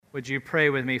Would you pray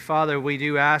with me? Father, we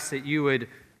do ask that you would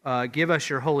give us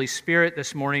your Holy Spirit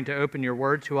this morning to open your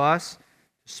word to us,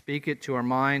 to speak it to our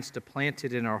minds, to plant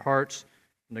it in our hearts,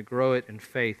 and to grow it in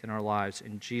faith in our lives.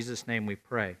 In Jesus' name we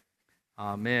pray.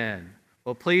 Amen.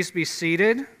 Well, please be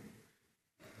seated.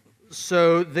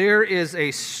 So there is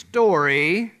a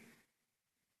story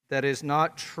that is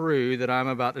not true that I'm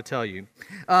about to tell you.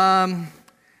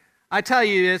 I tell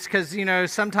you this because,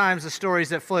 sometimes the stories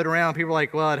that float around, people are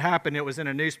like, well, it happened, it was in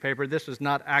a newspaper. This was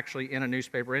not actually in a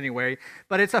newspaper anyway,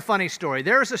 but it's a funny story.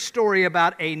 There's a story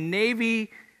about a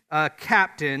Navy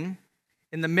captain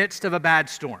in the midst of a bad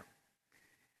storm.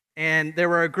 And there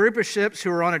were a group of ships who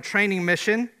were on a training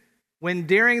mission when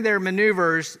during their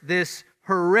maneuvers, this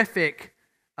horrific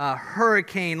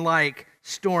hurricane-like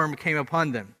storm came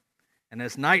upon them. And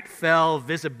as night fell,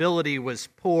 visibility was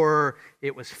poor,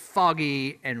 it was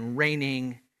foggy and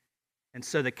raining. And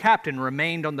so the captain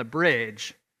remained on the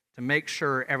bridge to make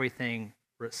sure everything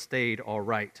stayed all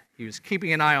right. He was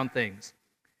keeping an eye on things.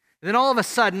 And then all of a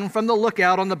sudden, from the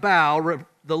lookout on the bow,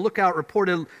 the lookout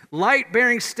reported light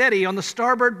bearing steady on the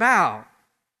starboard bow,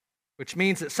 which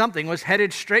means that something was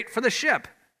headed straight for the ship.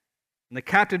 And the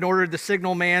captain ordered the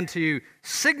signal man to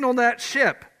signal that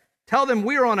ship. Tell them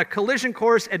we're on a collision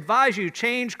course. Advise you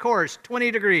change course 20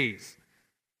 degrees.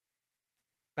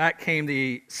 Back came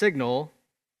the signal.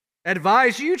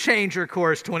 Advise you change your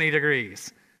course 20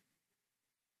 degrees.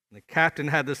 And the captain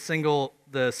had the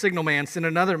signal man send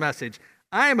another message.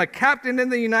 I am a captain in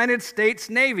the United States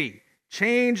Navy.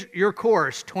 Change your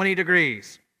course 20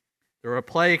 degrees. The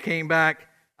reply came back.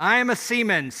 I am a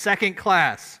seaman, second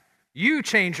class. You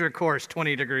change your course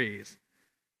 20 degrees.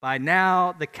 By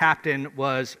now, the captain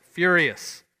was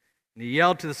furious, and he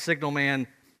yelled to the signal man,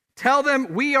 tell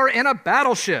them we are in a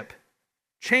battleship.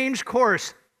 Change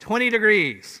course 20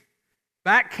 degrees.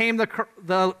 Back came the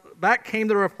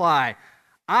reply,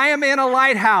 I am in a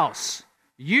lighthouse.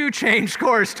 You change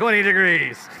course 20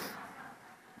 degrees.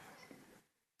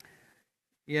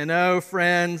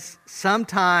 Friends,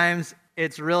 sometimes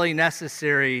it's really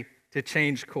necessary to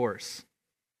change course.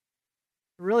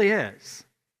 It really is.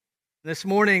 This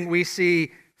morning, we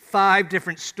see 5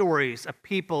 different stories of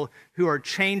people who are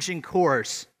changing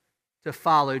course to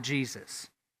follow Jesus.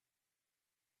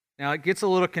 Now, it gets a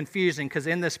little confusing because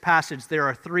in this passage, there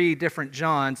are 3 different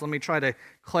Johns. Let me try to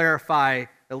clarify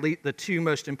the 2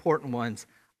 most important ones.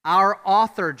 Our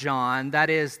author, John,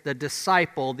 that is the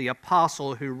disciple, the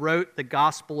apostle who wrote the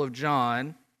Gospel of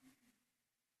John,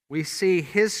 we see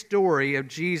his story of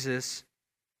Jesus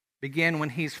begin when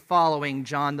he's following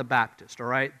John the Baptist, all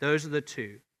right? Those are the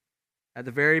 2. At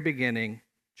the very beginning,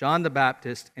 John the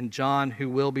Baptist and John who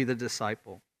will be the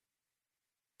disciple.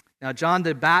 Now, John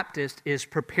the Baptist is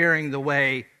preparing the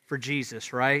way for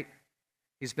Jesus, right?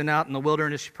 He's been out in the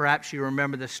wilderness. Perhaps you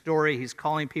remember the story. He's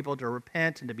calling people to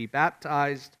repent and to be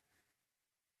baptized.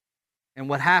 And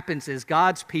what happens is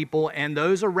God's people and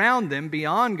those around them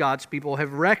beyond God's people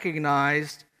have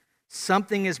recognized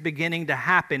something is beginning to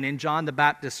happen in John the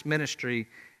Baptist's ministry,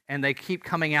 and they keep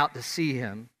coming out to see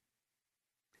him.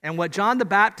 And what John the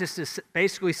Baptist has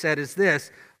basically said is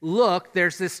this, look,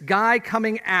 there's this guy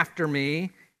coming after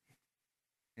me,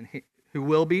 and who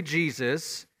will be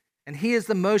Jesus, and he is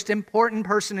the most important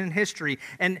person in history,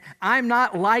 and I'm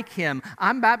not like him.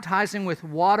 I'm baptizing with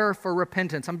water for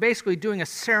repentance. I'm basically doing a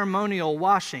ceremonial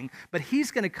washing, but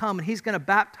he's going to come and he's going to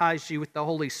baptize you with the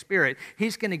Holy Spirit.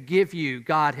 He's going to give you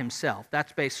God himself.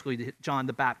 That's basically John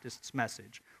the Baptist's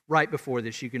message. Right before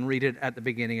this, you can read it at the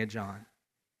beginning of John.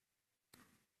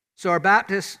 So our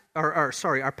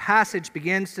passage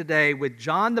begins today with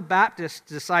John the Baptist's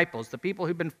disciples, the people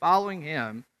who've been following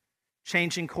him,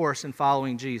 changing course and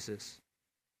following Jesus.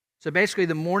 So basically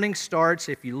the morning starts.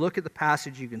 If you look at the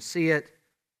passage, you can see it.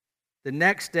 The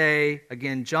next day,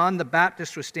 again, John the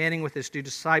Baptist was standing with his 2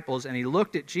 disciples, and he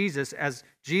looked at Jesus as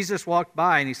Jesus walked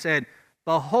by, and he said,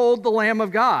 behold the Lamb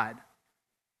of God.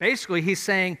 Basically, he's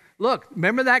saying, look,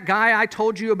 remember that guy I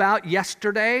told you about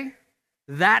yesterday?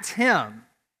 That's him.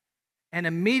 And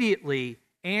immediately,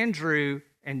 Andrew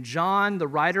and John, the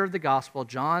writer of the gospel,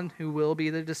 John who will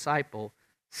be the disciple,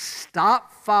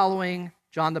 stop following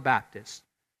John the Baptist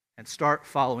and start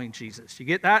following Jesus. You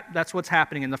get that? That's what's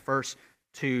happening in the first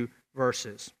 2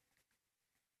 verses.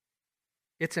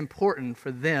 It's important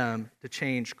for them to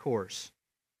change course.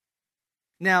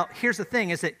 Now, here's the thing,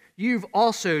 is that you've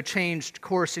also changed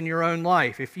course in your own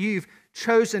life. If you've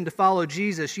chosen to follow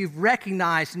Jesus, you've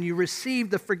recognized and you received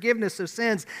the forgiveness of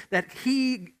sins that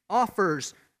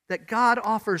that God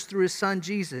offers through his Son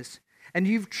Jesus. And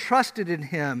you've trusted in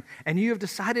him, and you have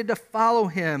decided to follow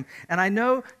him. And I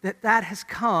know that that has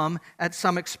come at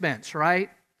some expense, right?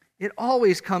 It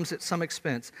always comes at some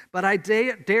expense. But I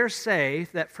dare say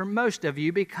that for most of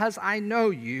you, because I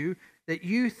know you, that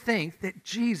you think that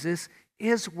Jesus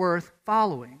is worth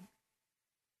following.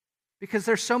 Because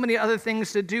there's so many other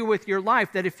things to do with your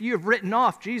life that if you have written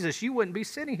off Jesus, you wouldn't be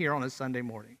sitting here on a Sunday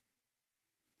morning.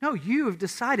 No, you have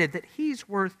decided that he's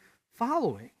worth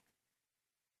following.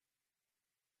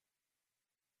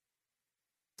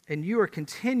 And you are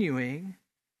continuing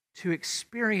to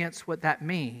experience what that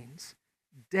means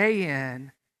day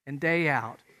in and day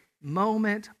out,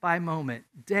 moment by moment,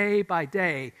 day by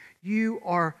day. You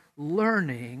are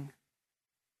learning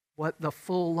what the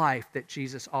full life that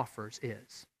Jesus offers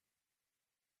is.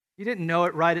 You didn't know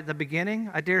it right at the beginning.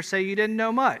 I dare say you didn't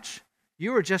know much.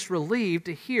 You were just relieved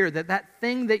to hear that that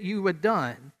thing that you had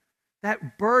done,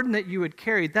 that burden that you had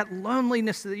carried, that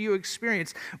loneliness that you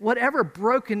experienced, whatever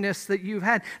brokenness that you've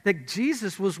had, that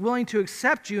Jesus was willing to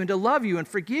accept you and to love you and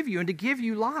forgive you and to give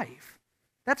you life.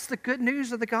 That's the good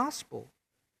news of the gospel.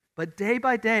 But day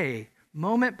by day,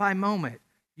 moment by moment,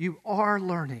 you are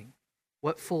learning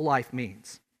what full life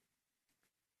means.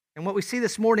 And what we see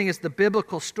this morning is the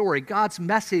biblical story. God's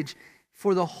message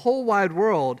for the whole wide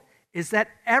world is that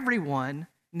everyone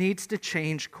needs to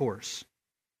change course.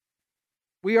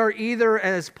 We are either,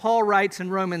 as Paul writes in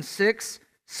Romans 6,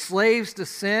 slaves to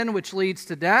sin, which leads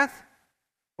to death,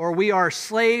 or we are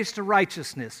slaves to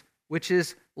righteousness, which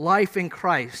is life in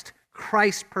Christ,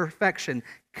 Christ's perfection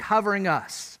covering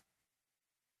us.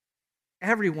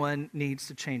 Everyone needs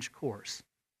to change course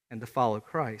and to follow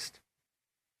Christ.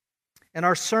 And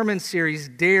our sermon series,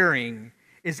 Daring,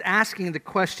 is asking the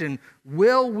question,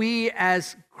 will we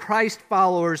as Christ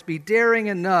followers be daring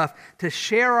enough to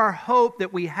share our hope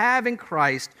that we have in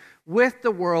Christ with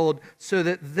the world so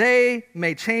that they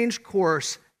may change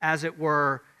course, as it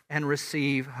were, and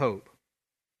receive hope?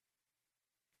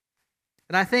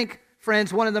 And I think,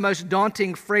 friends, one of the most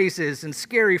daunting phrases and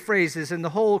scary phrases in the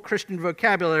whole Christian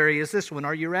vocabulary is this one.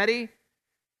 Are you ready?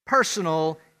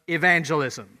 Personal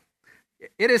evangelism.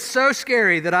 It is so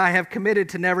scary that I have committed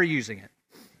to never using it.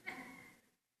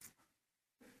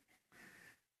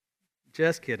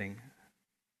 Just kidding.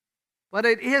 But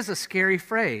it is a scary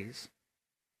phrase.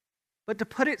 But to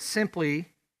put it simply,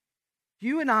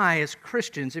 you and I as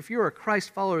Christians, if you're a Christ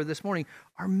follower this morning,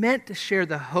 are meant to share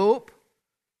the hope,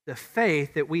 the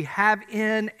faith that we have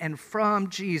in and from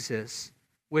Jesus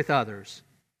with others.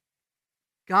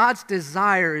 God's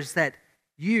desire is that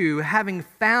you, having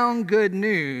found good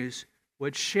news,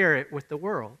 would share it with the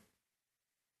world.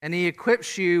 And he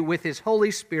equips you with his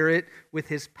Holy Spirit, with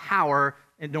his power,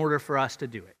 in order for us to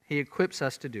do it. He equips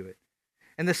us to do it.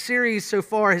 And the series so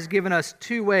far has given us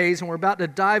 2 ways, and we're about to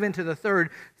dive into the third.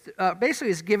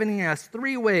 Basically, it's giving us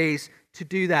 3 ways to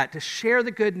do that, to share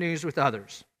the good news with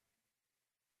others.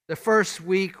 The first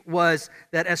week was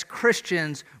that as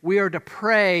Christians, we are to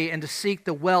pray and to seek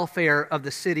the welfare of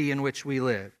the city in which we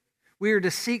live. We are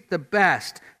to seek the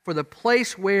best for the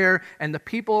place where and the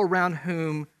people around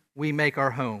whom we make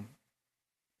our home.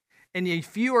 And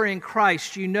if you are in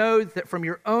Christ, you know that from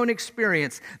your own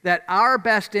experience that our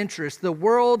best interest, the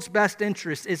world's best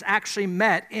interest, is actually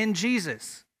met in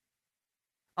Jesus.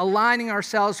 Aligning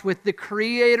ourselves with the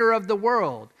creator of the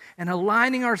world and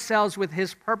aligning ourselves with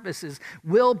his purposes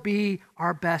will be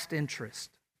our best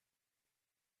interest.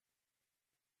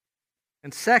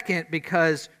 And second,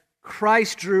 because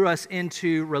Christ drew us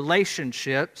into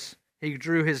relationships. He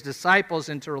drew his disciples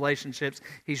into relationships.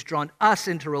 He's drawn us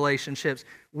into relationships.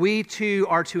 We too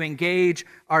are to engage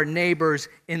our neighbors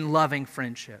in loving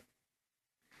friendship.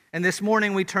 And this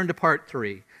morning we turn to part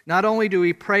 3. Not only do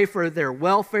we pray for their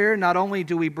welfare, not only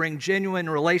do we bring genuine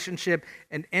relationship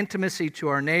and intimacy to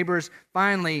our neighbors,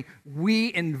 finally,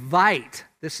 we invite,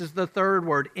 this is the third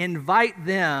word, invite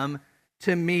them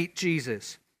to meet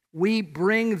Jesus. We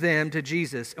bring them to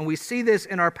Jesus. And we see this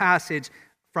in our passage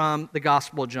from the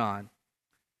Gospel of John.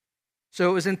 So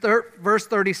it was in verse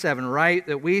 37, right,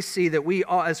 that we see that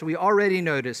as we already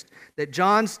noticed, that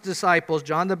John's disciples,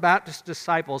 John the Baptist's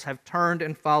disciples, have turned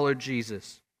and followed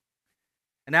Jesus.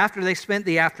 And after they spent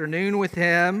the afternoon with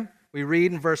him, we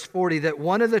read in verse 40 that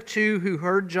one of the 2 who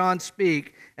heard John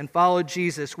speak and followed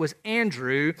Jesus was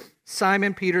Andrew,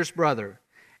 Simon Peter's brother.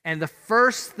 And the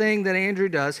first thing that Andrew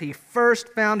does, he first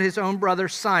found his own brother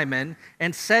Simon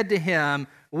and said to him,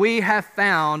 "We have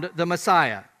found the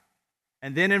Messiah."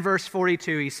 And then in verse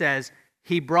 42, he says,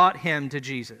 he brought him to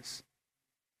Jesus.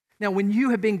 Now, when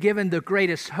you have been given the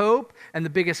greatest hope and the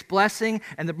biggest blessing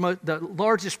and the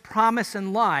largest promise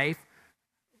in life,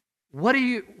 what do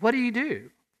you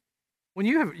do? When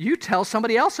you tell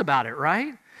somebody else about it,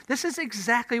 right? This is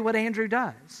exactly what Andrew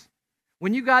does.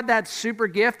 When you got that super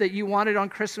gift that you wanted on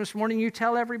Christmas morning, you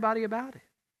tell everybody about it.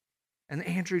 And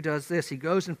Andrew does this. He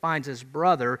goes and finds his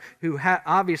brother who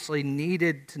obviously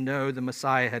needed to know the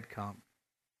Messiah had come.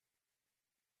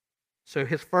 So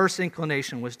his first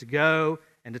inclination was to go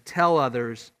and to tell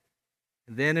others.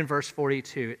 And then in verse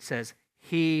 42, it says,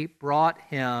 he brought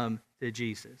him to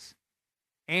Jesus.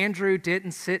 Andrew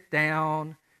didn't sit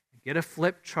down, get a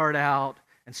flip chart out,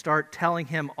 and start telling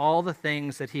him all the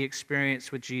things that he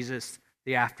experienced with Jesus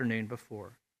the afternoon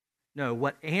before. No,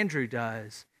 what Andrew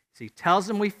does is he tells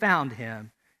him we found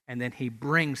him, and then he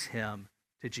brings him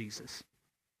to Jesus.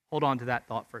 Hold on to that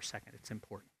thought for a second. It's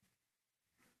important.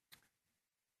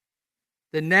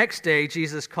 The next day,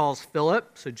 Jesus calls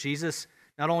Philip. So Jesus,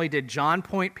 not only did John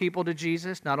point people to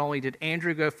Jesus, not only did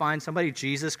Andrew go find somebody,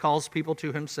 Jesus calls people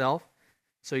to himself.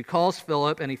 So he calls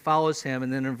Philip and he follows him.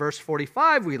 And then in verse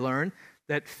 45, we learn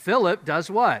that Philip does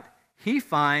what? He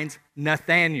finds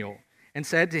Nathanael and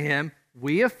said to him,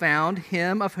 we have found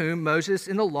him of whom Moses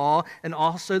in the law and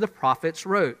also the prophets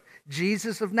wrote,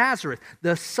 Jesus of Nazareth,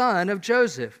 the son of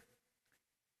Joseph.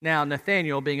 Now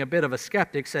Nathanael, being a bit of a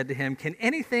skeptic, said to him, can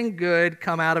anything good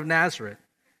come out of Nazareth?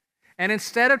 And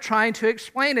instead of trying to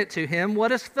explain it to him, what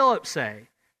does Philip say?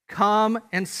 Come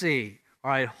and see.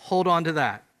 All right, hold on to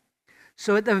that.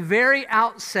 So at the very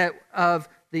outset of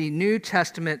the New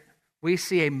Testament, we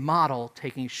see a model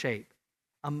taking shape,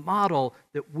 a model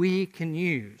that we can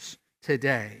use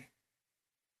today.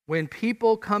 When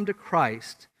people come to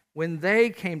Christ, when they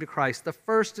came to Christ, the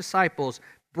first disciples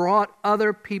brought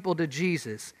other people to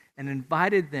Jesus and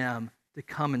invited them to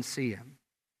come and see him.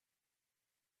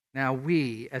 Now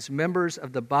we, as members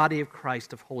of the body of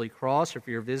Christ of Holy Cross, or if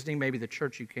you're visiting maybe the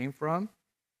church you came from,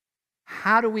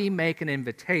 how do we make an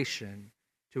invitation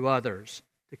to others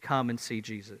to come and see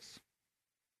Jesus?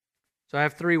 So I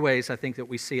have three ways I think that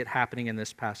we see it happening in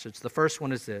this passage. The first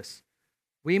one is this.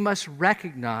 We must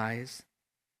recognize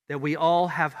that we all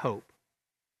have hope.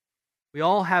 We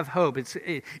all have hope.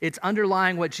 It's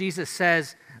underlying what Jesus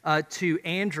says to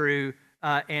Andrew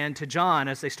and to John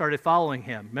as they started following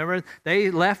him. Remember, they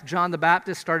left John the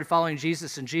Baptist, started following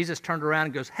Jesus, and Jesus turned around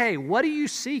and goes, hey, what are you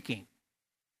seeking?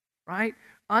 Right?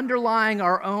 Underlying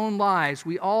our own lives,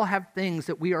 we all have things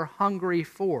that we are hungry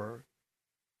for.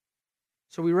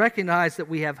 So we recognize that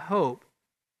we have hope.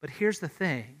 But here's the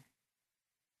thing,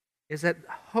 is that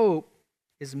hope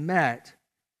is met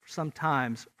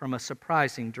sometimes from a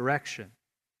surprising direction.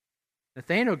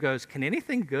 Nathanael goes, can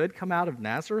anything good come out of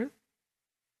Nazareth?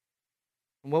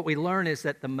 And what we learn is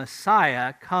that the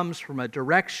Messiah comes from a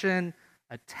direction,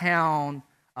 a town,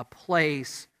 a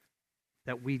place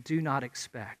that we do not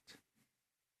expect.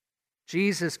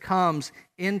 Jesus comes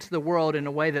into the world in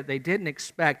a way that they didn't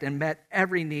expect and met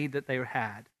every need that they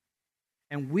had.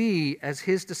 And we, as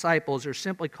his disciples, are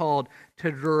simply called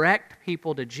to direct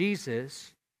people to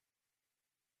Jesus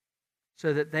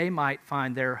so that they might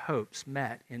find their hopes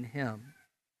met in him.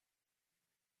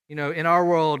 You know, in our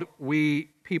world,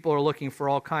 people are looking for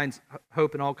all kinds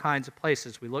hope in all kinds of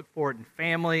places. We look for it in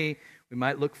family. We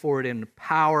might look for it in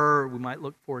power. We might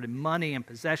look for it in money and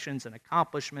possessions and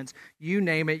accomplishments. You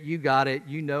name it, you got it.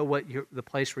 You know the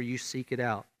place where you seek it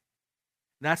out.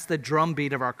 That's the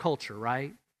drumbeat of our culture,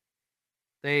 right?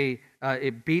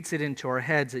 It beats it into our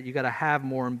heads that you got to have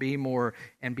more and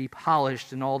be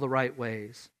polished in all the right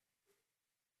ways.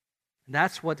 And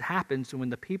that's what happens when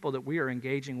the people that we are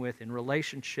engaging with in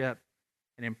relationship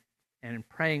and in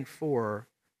praying for,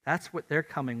 that's what they're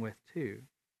coming with too.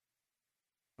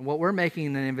 And what we're making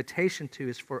an invitation to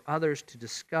is for others to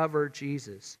discover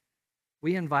Jesus.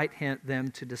 We invite them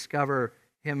to discover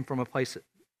him from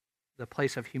the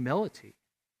place of humility,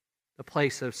 the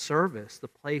place of service, the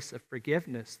place of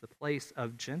forgiveness, the place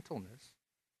of gentleness.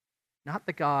 Not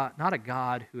a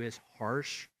God who is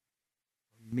harsh,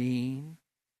 mean,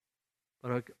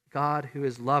 but a God who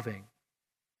is loving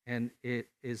and it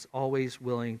is always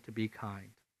willing to be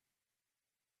kind.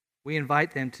 We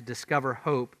invite them to discover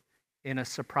hope in a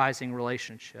surprising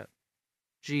relationship.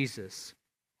 Jesus,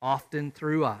 often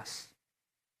through us.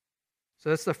 So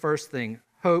that's the first thing.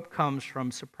 Hope comes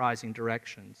from surprising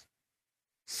directions.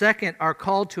 Second, our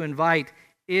call to invite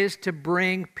is to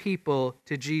bring people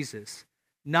to Jesus,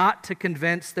 not to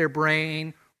convince their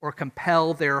brain or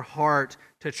compel their heart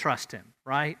to trust him,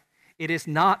 right? It is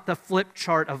not the flip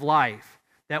chart of life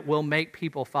that will make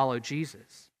people follow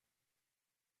Jesus.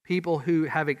 People who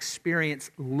have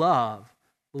experienced love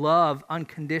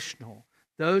unconditional,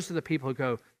 those are the people who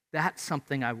go, that's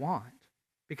something I want,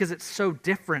 because it's so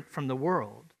different from the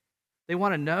world. They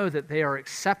want to know that they are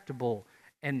acceptable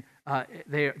and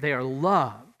they are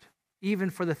loved,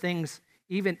 even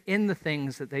in the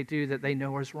things that they do that they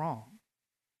know is wrong.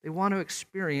 They want to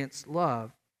experience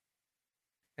love.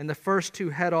 And the first two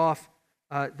head off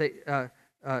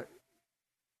our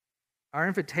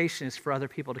invitation is for other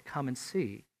people to come and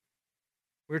see.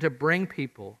 We're to bring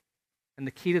people, and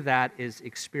the key to that is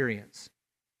experience.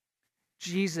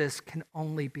 Jesus can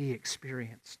only be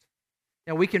experienced.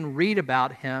 Now, we can read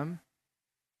about him,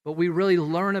 but we really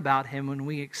learn about him when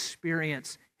we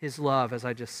experience his love, as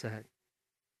I just said.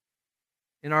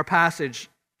 In our passage,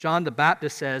 John the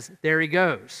Baptist says, "There he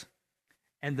goes."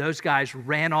 And those guys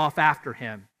ran off after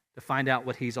him to find out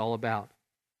what he's all about.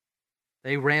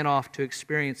 They ran off to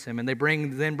experience him, and they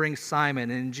then bring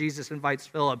Simon, and Jesus invites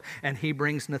Philip, and he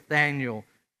brings Nathanael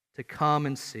to come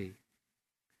and see.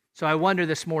 So I wonder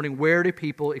this morning, where do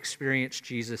people experience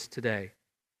Jesus today?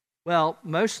 Well,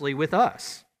 mostly with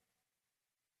us,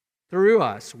 through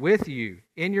us, with you,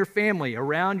 in your family,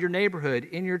 around your neighborhood,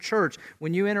 in your church,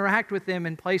 when you interact with them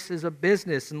in places of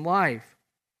business and life.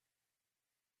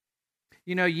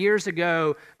 You know, years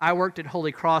ago, I worked at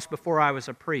Holy Cross before I was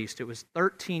a priest. It was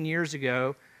 13 years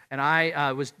ago, and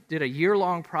I did a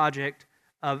year-long project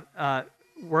of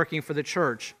working for the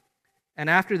church. And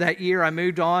after that year, I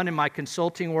moved on in my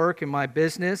consulting work in my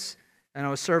business, and I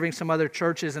was serving some other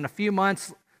churches, and a few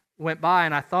months went by,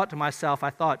 and I thought to myself,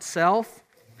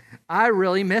 I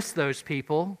really miss those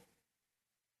people.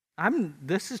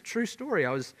 This is a true story.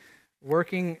 I was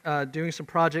working, doing some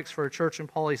projects for a church in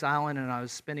Pawleys Island, and I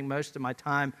was spending most of my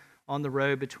time on the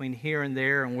road between here and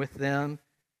there and with them.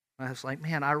 And I was like,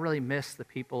 man, I really miss the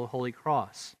people of Holy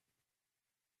Cross.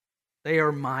 They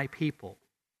are my people.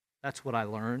 That's what I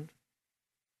learned.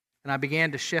 And I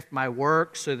began to shift my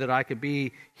work so that I could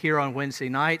be here on Wednesday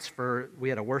nights we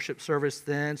had a worship service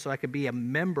then, so I could be a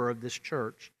member of this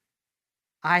church.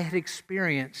 I had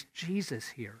experienced Jesus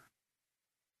here.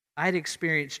 I had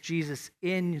experienced Jesus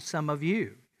in some of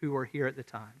you who were here at the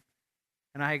time.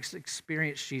 And I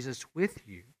experienced Jesus with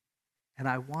you, and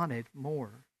I wanted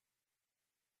more.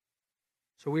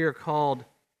 So we are called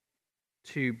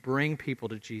to bring people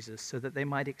to Jesus so that they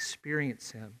might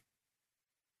experience him.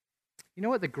 You know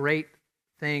what the great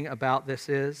thing about this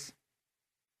is?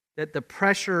 That the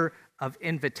pressure of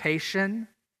invitation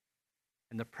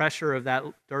and the pressure of that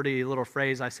dirty little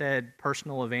phrase I said,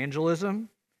 personal evangelism,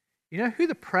 you know who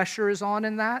the pressure is on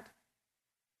in that?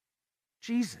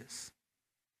 Jesus.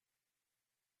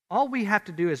 All we have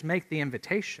to do is make the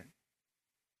invitation.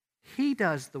 He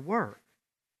does the work.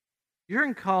 You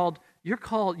and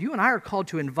I are called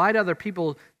to invite other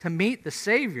people to meet the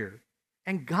Savior,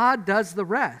 and God does the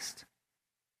rest.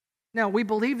 Now, we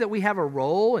believe that we have a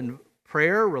role in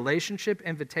prayer, relationship,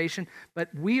 invitation,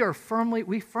 but we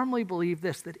firmly believe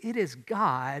this, that it is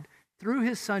God, through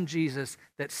his Son Jesus,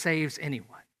 that saves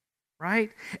anyone.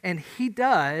 Right? And he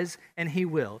does, and he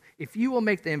will. If you will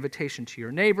make the invitation to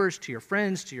your neighbors, to your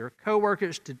friends, to your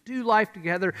coworkers, to do life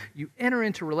together, you enter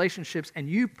into relationships and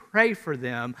you pray for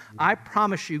them, I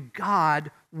promise you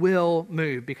God will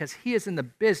move because he is in the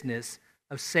business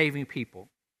of saving people.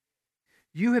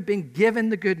 You have been given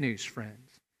the good news,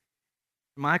 friends.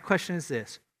 My question is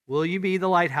this: will you be the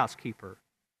lighthouse keeper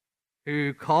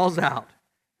who calls out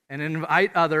and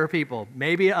invite other people,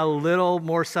 maybe a little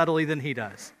more subtly than he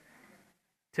does,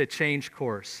 to change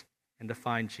course and to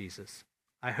find Jesus?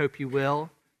 I hope you will.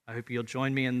 I hope you'll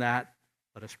join me in that.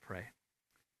 Let us pray.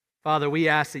 Father, we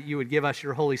ask that you would give us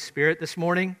your Holy Spirit this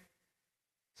morning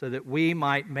so that we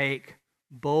might make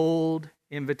bold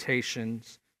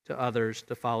invitations to others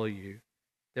to follow you,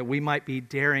 that we might be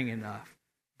daring enough,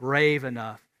 brave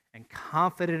enough, and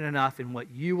confident enough in what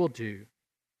you will do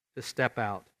to step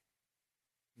out,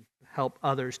 help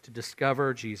others to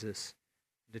discover Jesus,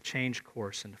 to change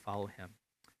course and to follow him.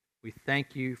 We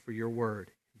thank you for your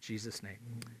word. In Jesus' name,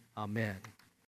 amen.